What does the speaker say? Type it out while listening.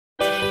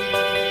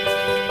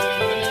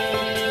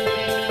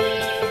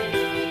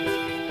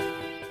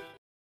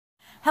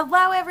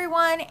Hello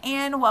everyone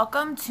and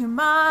welcome to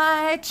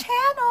my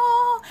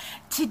channel.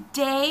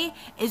 Today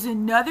is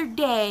another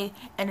day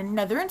and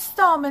another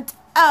installment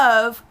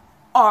of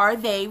Are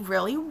They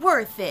Really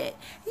Worth It?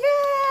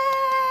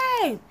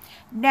 Yay!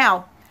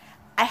 Now,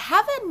 I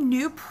have a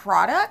new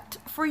product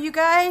for you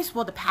guys.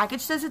 Well, the package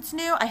says it's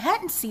new. I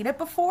hadn't seen it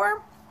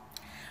before.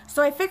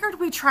 So I figured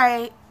we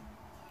try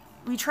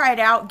it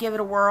out, give it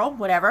a whirl,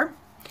 whatever.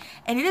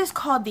 And it is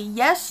called the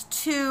Yes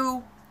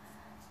to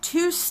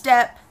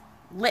Two-Step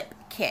Lip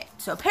Kit.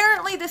 So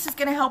apparently this is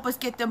going to help us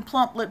get them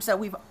plump lips that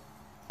we've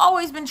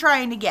always been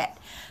trying to get.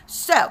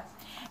 So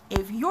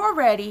if you're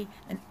ready,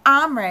 then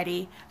I'm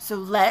ready. So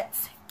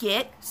let's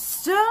get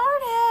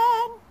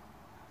started.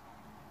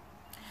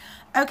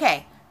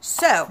 Okay,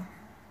 so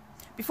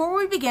before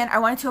we begin, I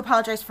wanted to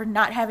apologize for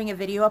not having a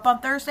video up on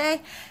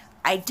Thursday.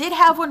 I did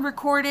have one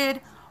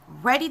recorded,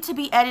 ready to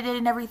be edited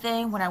and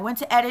everything. When I went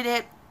to edit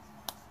it,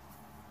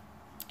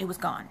 it was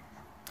gone.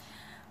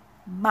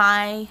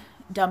 My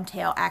dumb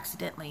tail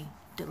accidentally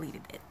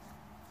deleted it.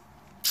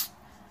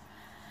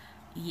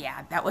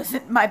 Yeah, that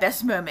wasn't my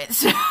best moment.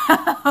 So,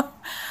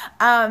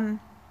 and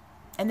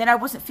then I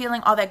wasn't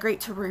feeling all that great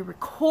to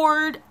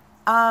re-record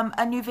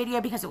a new video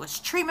because it was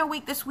treatment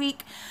week this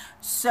week.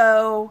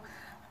 So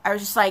I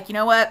was just like, you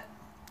know what?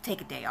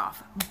 Take a day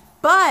off.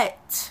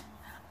 But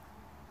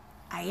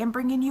I am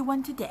bringing you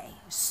one today.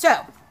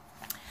 So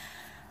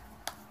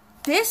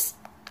this,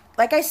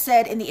 like I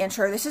said in the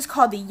intro, this is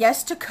called the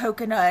Yes to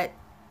Coconut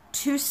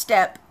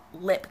Two-Step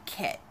Lip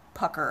Kit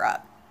Pucker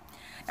Up.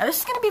 Now this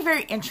is going to be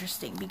very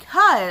interesting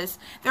because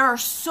there are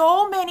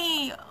so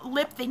many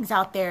lip things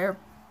out there,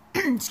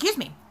 excuse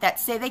me, that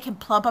say they can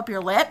plump up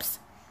your lips.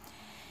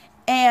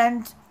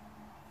 And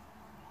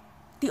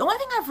the only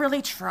thing I've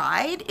really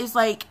tried is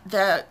like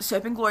the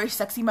Soap and Glory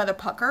Sexy Mother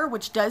Pucker,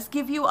 which does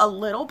give you a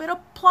little bit of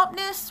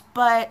plumpness,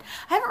 but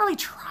I haven't really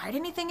tried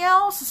anything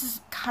else. This is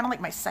kind of like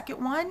my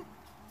second one.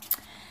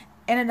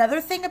 And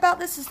another thing about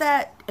this is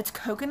that it's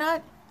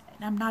coconut,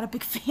 and I'm not a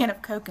big fan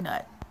of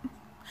coconut.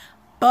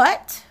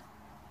 But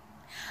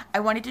I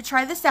wanted to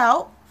try this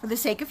out for the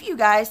sake of you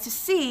guys to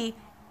see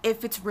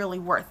if it's really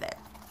worth it.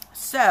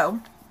 So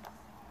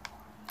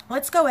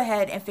let's go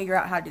ahead and figure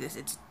out how to do this.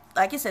 It's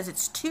like it says,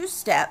 it's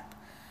two-step.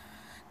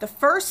 The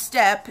first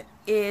step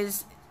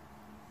is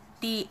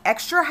the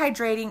extra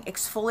hydrating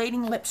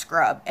exfoliating lip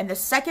scrub, and the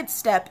second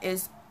step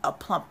is a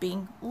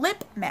plumping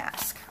lip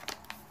mask.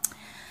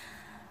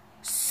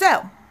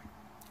 So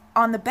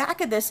on the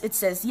back of this, it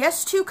says,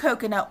 yes to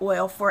coconut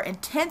oil for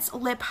intense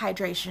lip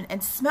hydration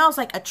and smells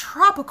like a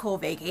tropical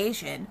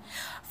vacation.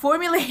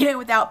 Formulated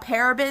without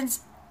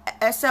parabens,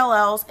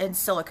 SLLs, and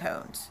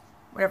silicones.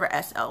 Whatever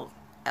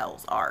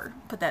SLLs are.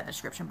 Put that in the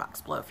description box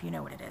below if you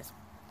know what it is.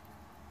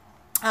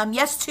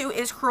 Yes to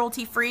is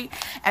cruelty-free.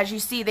 As you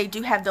see, they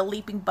do have the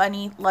Leaping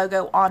Bunny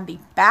logo on the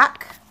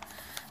back.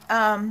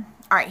 All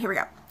right, here we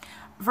go.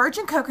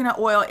 Virgin coconut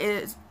oil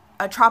is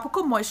a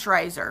tropical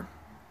moisturizer.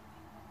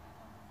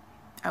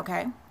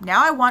 Okay,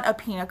 now I want a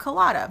pina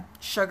colada,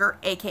 sugar,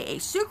 aka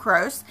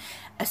sucrose,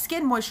 a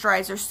skin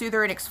moisturizer,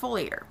 soother, and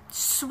exfoliator.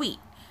 Sweet.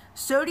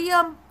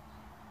 Sodium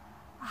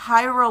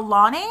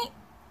hyaluronate,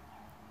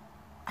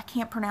 I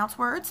can't pronounce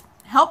words,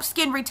 helps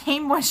skin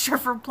retain moisture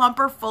for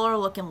plumper, fuller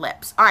looking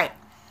lips. All right,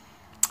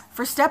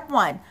 for step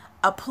one,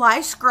 apply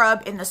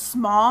scrub in the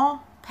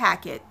small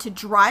packet to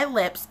dry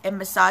lips and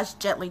massage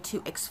gently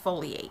to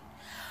exfoliate.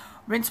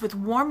 Rinse with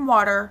warm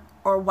water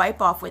or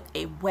wipe off with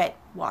a wet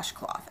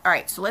washcloth. All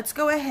right, so let's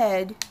go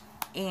ahead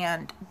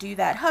and do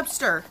that.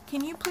 Hubster,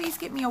 can you please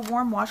get me a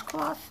warm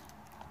washcloth?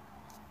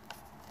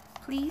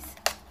 Please?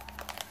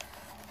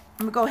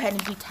 I'm gonna go ahead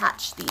and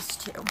detach these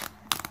two.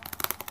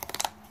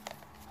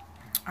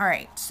 All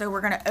right, so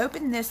we're gonna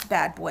open this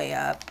bad boy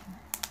up.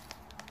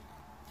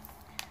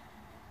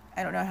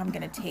 I don't know how I'm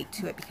gonna take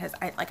to it because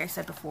like I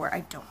said before,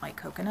 I don't like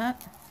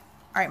coconut.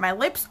 All right, my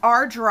lips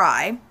are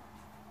dry.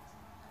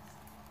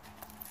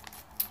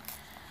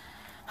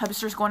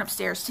 Hubster's going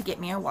upstairs to get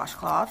me a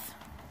washcloth.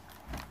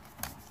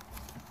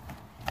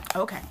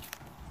 Okay.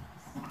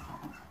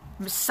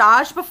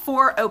 Massage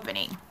before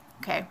opening.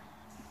 Okay.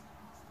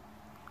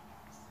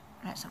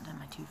 I have something in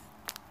my tooth.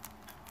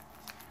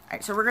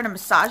 Alright, so we're going to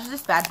massage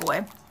this bad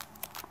boy.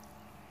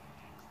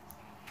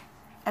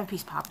 I have a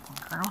piece of popcorn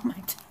kernel in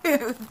my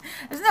tooth.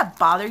 Doesn't that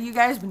bother you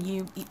guys when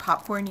you eat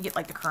popcorn and you get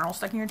like the kernel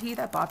stuck in your teeth?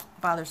 That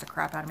bothers the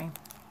crap out of me.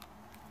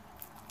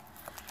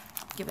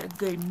 Give it a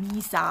good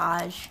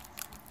massage.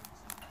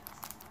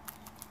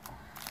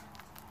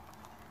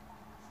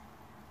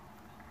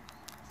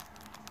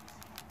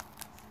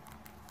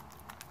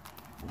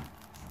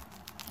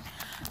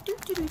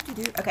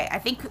 Okay, I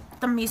think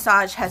the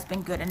massage has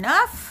been good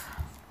enough.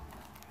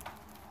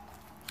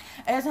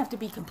 It doesn't have to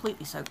be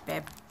completely soaked,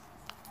 babe.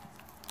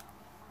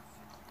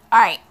 All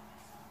right,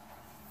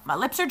 my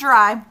lips are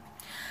dry,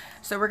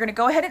 so we're going to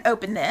go ahead and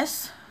open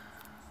this.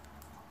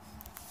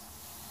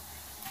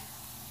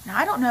 Now,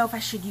 I don't know if I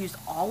should use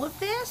all of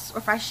this or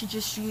if I should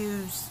just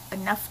use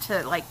enough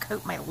to like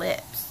coat my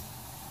lips.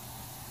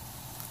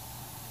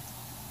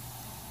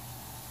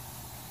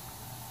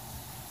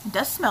 It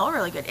does smell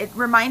really good. It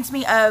reminds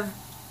me of,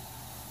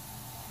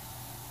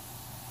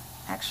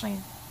 actually,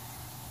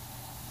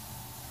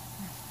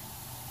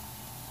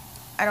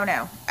 I don't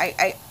know.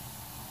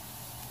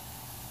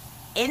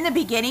 In the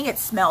beginning it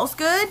smells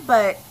good,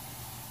 but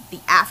the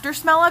after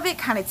smell of it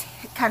kind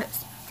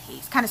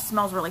of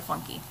smells really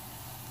funky.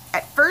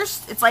 At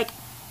first, it's like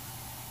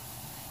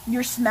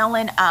you're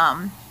smelling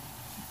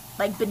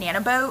like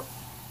banana boat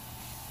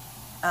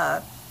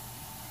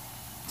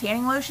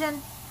tanning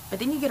lotion, but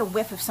then you get a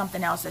whiff of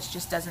something else that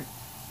just doesn't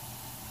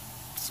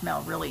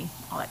smell really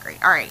all that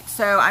great. All right,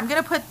 so I'm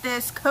gonna put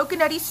this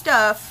coconutty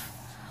stuff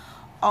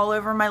all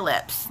over my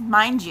lips.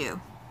 Mind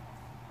you,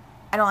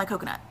 I don't like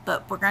coconut,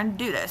 but we're gonna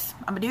do this.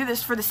 I'm gonna do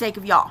this for the sake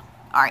of y'all.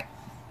 All right.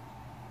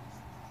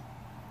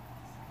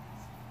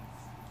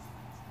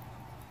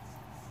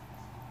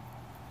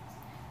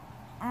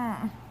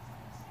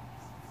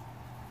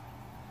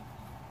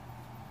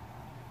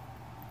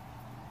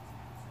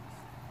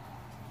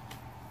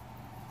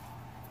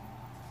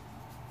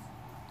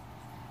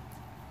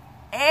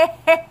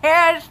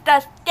 It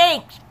just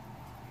stinks.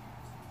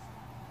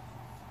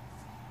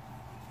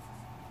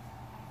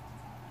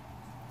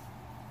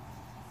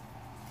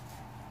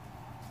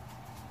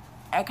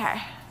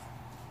 Okay.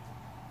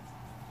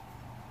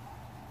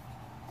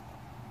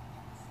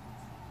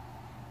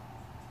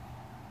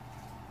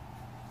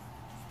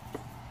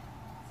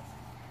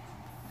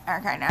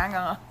 Okay, now I'm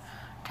gonna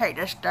take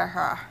this stuff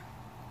off.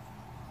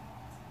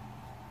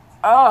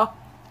 Oh.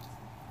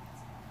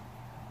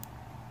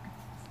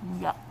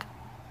 Yuck.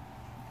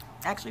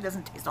 Actually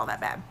doesn't taste all that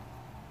bad.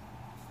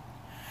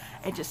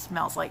 It just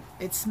smells like,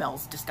 it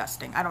smells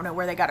disgusting. I don't know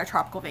where they got a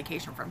tropical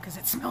vacation from because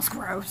it smells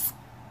gross.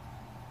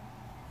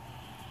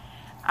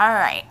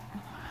 Alright.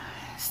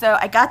 So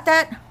I got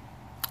that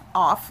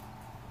off.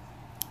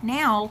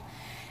 Now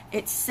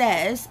it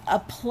says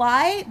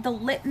apply the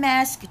lip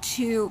mask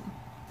to,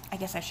 I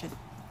guess I should,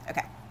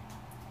 okay.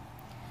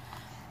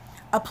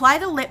 Apply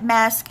the lip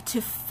mask to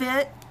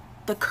fit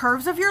the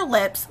curves of your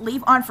lips.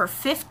 Leave on for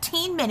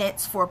 15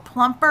 minutes for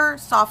plumper,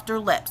 softer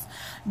lips.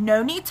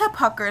 No need to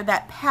pucker.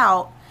 That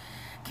pout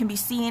can be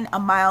seen a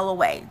mile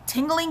away.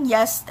 Tingling,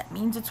 yes, that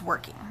means it's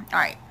working. All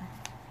right.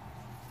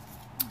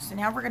 So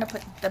now we're going to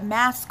put the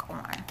mask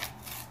on.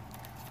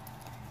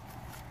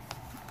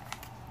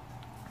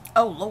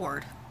 Oh,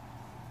 Lord.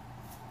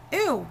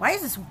 Ew, why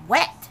is this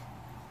wet?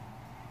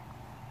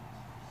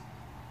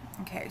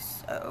 Okay,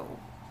 so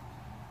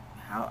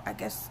how, I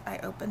guess I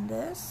open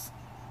this.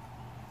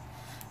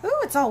 Ooh,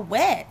 it's all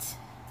wet.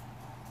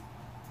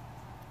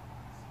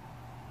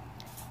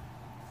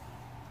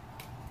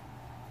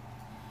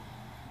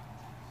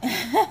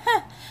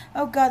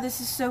 Oh God, this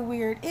is so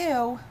weird.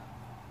 Ew.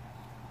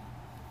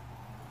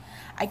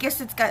 I guess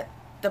it's got,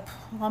 the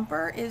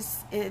plumper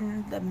is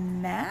in the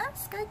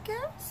mask, I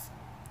guess.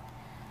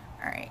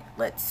 All right,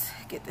 let's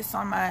get this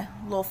on my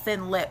little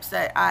thin lips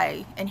that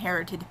I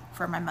inherited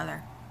from my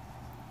mother.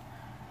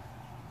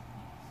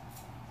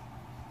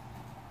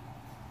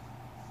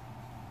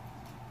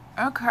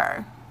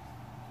 Okay.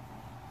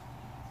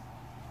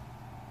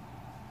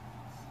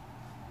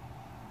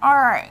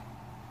 Alright.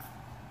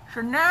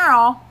 So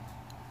now,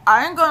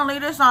 I am going to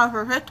leave this on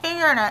for 15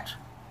 minutes.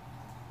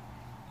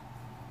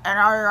 And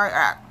I'll be right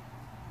back.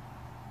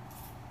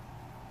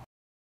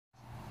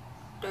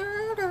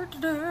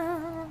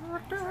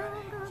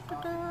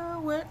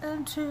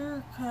 Waiting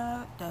to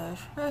cut this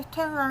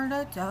 15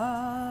 minutes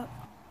up.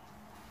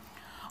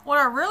 What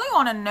I really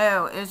want to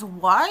know is,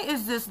 why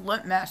is this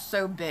lip mask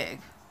so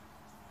big?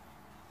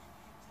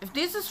 If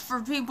this is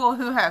for people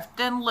who have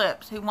thin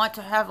lips, who want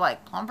to have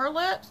like plumper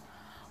lips,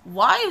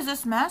 why is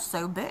this mask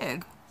so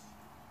big?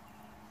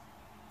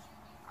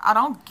 I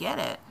don't get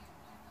it.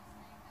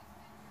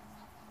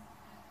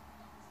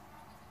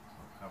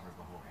 Cover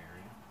the whole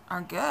area.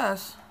 I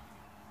guess.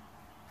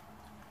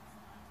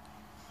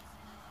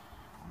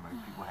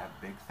 Most people have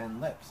big thin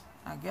lips.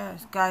 I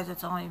guess. Guys,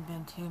 it's only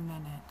been 2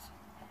 minutes.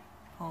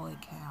 Holy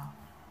cow.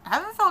 I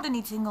haven't felt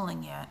any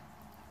tingling yet.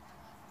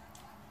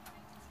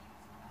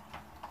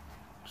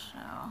 So,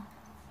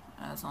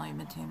 it's only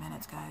been 2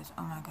 minutes, guys.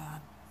 Oh my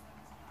God.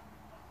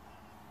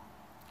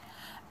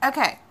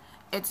 Okay,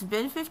 it's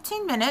been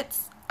 15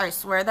 minutes. I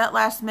swear that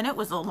last minute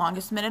was the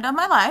longest minute of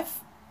my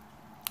life.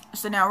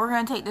 So now we're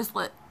going to take this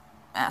lip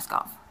mask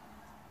off.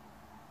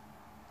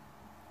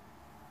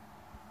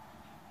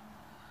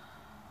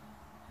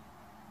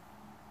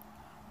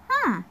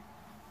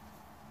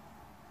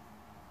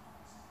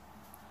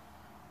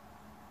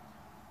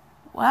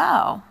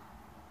 Wow.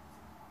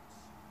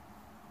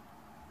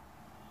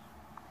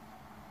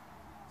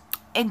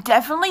 It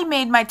definitely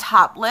made my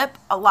top lip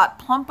a lot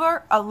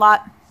plumper,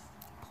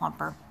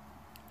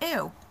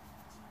 Ew.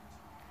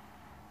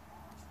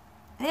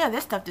 Yeah,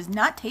 this stuff does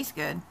not taste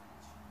good.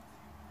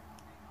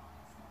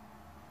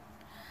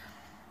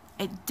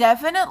 It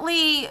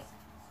definitely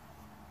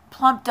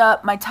plumped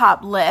up my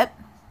top lip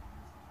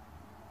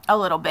a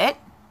little bit.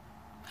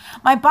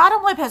 My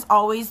bottom lip has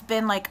always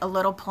been like a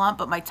little plump,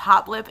 but my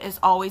top lip has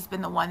always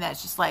been the one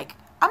that's just like,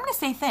 I'm going to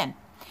say thin.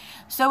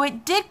 So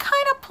it did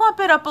kind of plump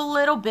it up a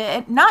little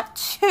bit. Not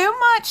too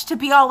much to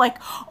be all like,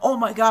 oh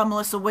my God,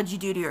 Melissa, what'd you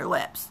do to your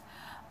lips?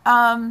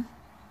 But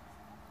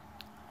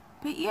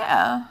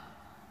yeah.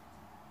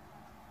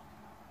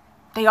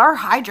 They are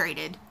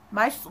hydrated.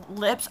 My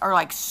lips are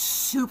like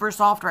super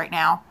soft right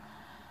now.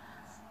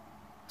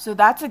 So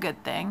that's a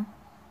good thing.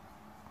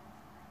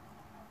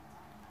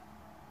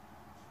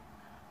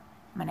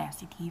 My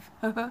nasty teeth.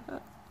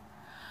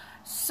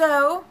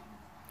 So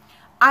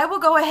I will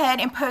go ahead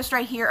and post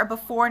right here a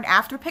before and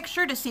after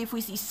picture to see if we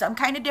see some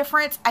kind of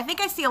difference. I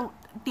think I see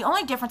the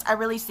only difference I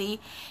really see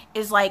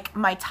is like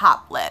my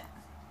top lip.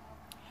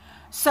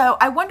 So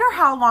I wonder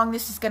how long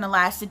this is going to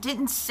last. It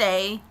didn't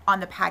say on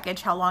the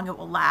package how long it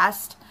will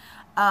last.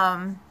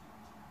 But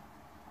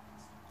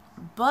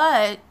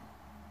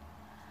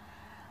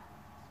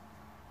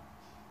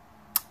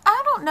I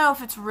don't know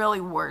if it's really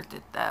worth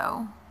it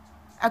though.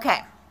 Okay,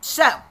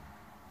 so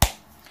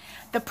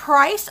the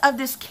price of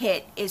this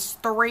kit is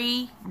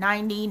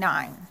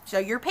 $3.99. So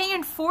you're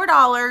paying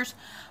 $4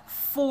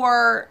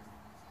 for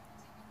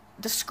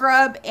the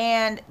scrub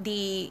and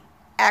the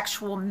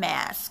actual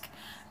mask.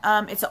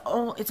 It's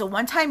a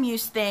one-time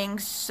use thing,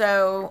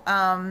 so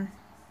I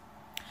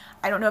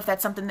don't know if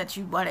that's something that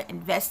you want to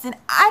invest in.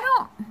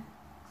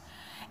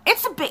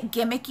 It's a bit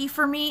gimmicky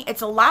for me.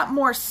 It's a lot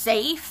more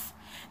safe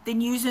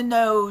than using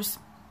those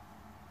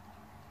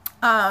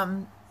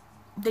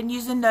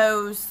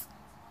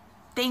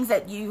things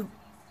that you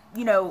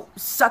know,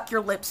 suck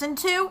your lips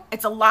into.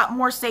 It's a lot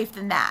more safe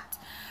than that.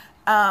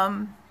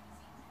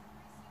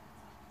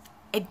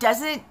 It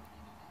doesn't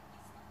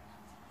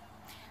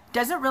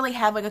really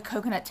have like a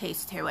coconut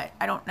taste to it.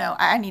 I don't know.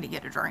 I need to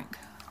get a drink.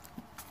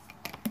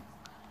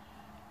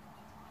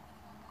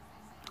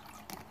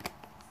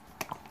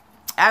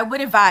 I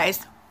would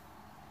advise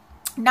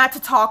not to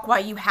talk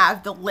while you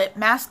have the lip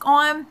mask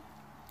on,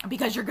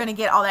 because you're going to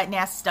get all that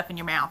nasty stuff in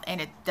your mouth and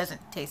it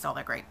doesn't taste all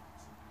that great.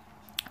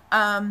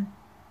 I'm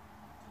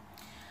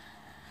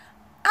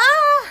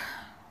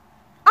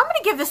going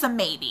to give this a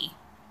maybe.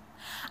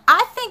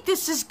 I think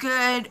this is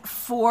good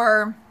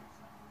for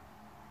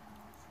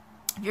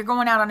if you're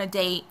going out on a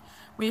date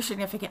with your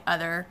significant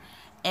other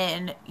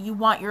and you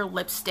want your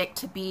lipstick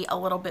to be a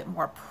little bit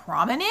more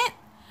prominent,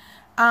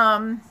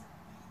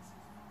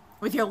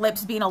 with your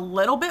lips being a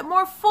little bit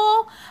more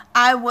full,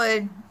 I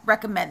would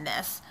recommend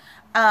this.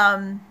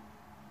 But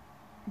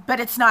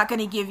it's not going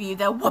to give you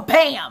the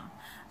wha-bam,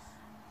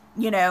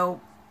 you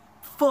know,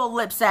 full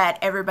lips that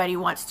everybody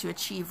wants to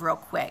achieve real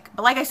quick.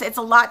 But like I said, it's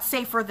a lot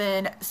safer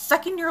than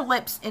sucking your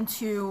lips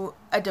into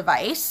a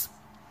device.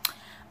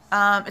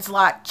 It's a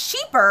lot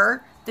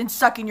cheaper than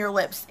sucking your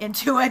lips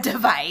into a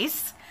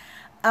device.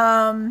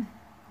 But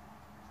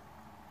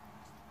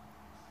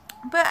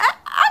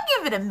I'll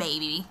give it a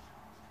maybe.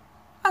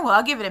 Oh, well,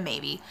 I'll give it a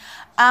maybe.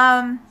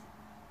 I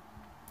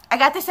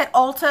got this at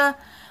Ulta.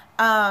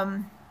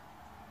 Oh,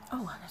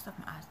 there's stuff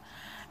in my eyes.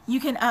 You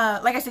can,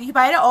 like I said, you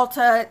buy it at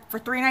Ulta for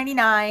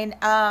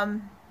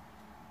 $3.99.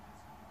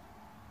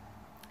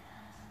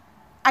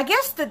 I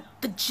guess the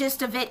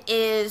gist of it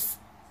is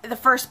the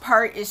first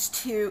part is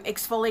to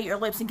exfoliate your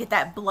lips and get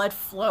that blood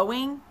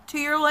flowing to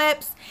your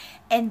lips.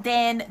 And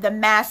then the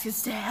mask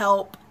is to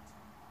help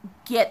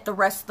get the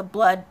rest of the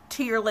blood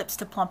to your lips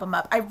to plump them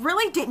up. I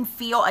really didn't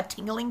feel a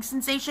tingling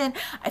sensation.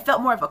 I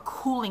felt more of a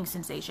cooling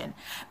sensation.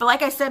 But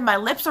like I said, my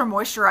lips are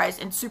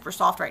moisturized and super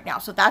soft right now,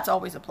 so that's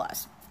always a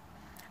plus.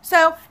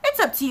 So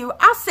it's up to you.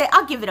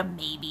 I'll give it a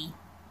maybe.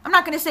 I'm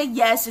not going to say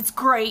yes, it's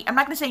great. I'm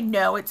not going to say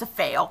no, it's a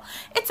fail.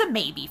 It's a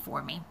maybe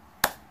for me.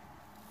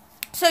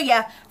 So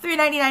yeah,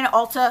 $3.99 at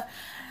Ulta.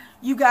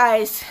 You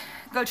guys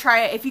go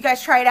try it. If you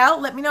guys try it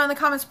out, let me know in the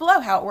comments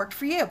below how it worked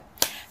for you.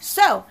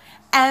 So,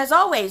 as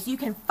always, you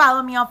can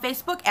follow me on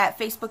Facebook at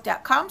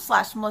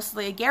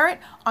facebook.com/MelissaLeahGarrett,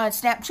 on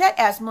Snapchat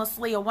as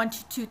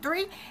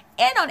MelissaLeah1223,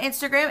 and on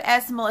Instagram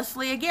as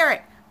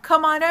MelissaLeahGarrett.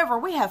 Come on over.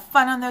 We have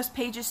fun on those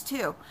pages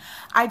too.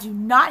 I do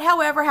not,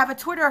 however, have a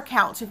Twitter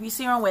account, so if you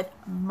see one with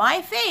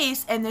my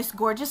face and this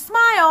gorgeous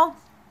smile,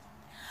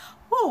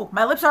 ooh,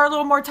 my lips are a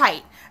little more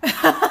tight.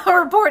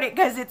 Report it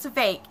because it's a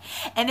fake.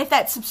 And if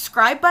that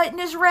subscribe button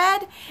is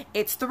red,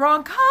 it's the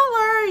wrong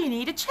color. You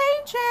need to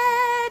change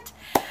it.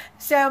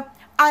 So,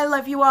 I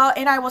love you all,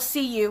 and I will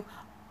see you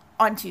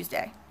on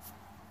Tuesday.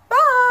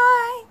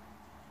 Bye!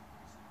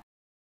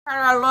 How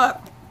do I look?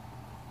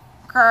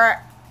 Kurt?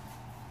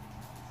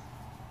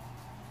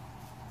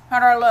 How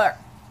do I look?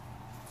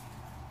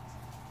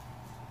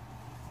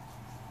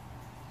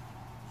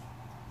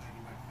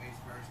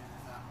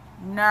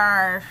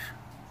 Nice.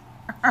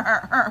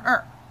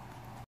 I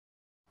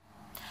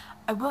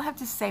will have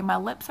to say my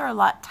lips are a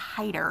lot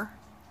tighter.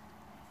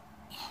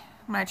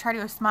 When I try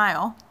to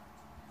smile,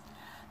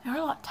 they're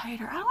a lot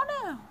tighter. I don't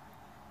know.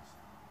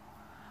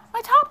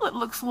 My top lip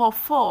looks a little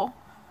full.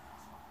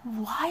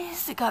 Why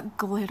has it got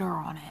glitter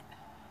on it?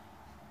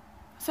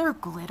 Is there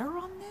glitter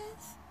on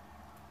this?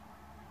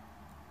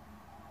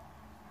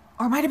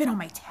 Or it might have been on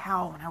my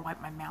towel when I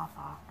wiped my mouth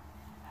off.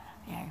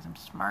 Yeah, because I'm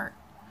smart.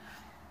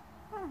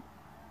 I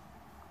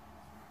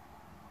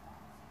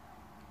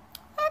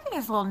think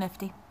it's a little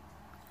nifty.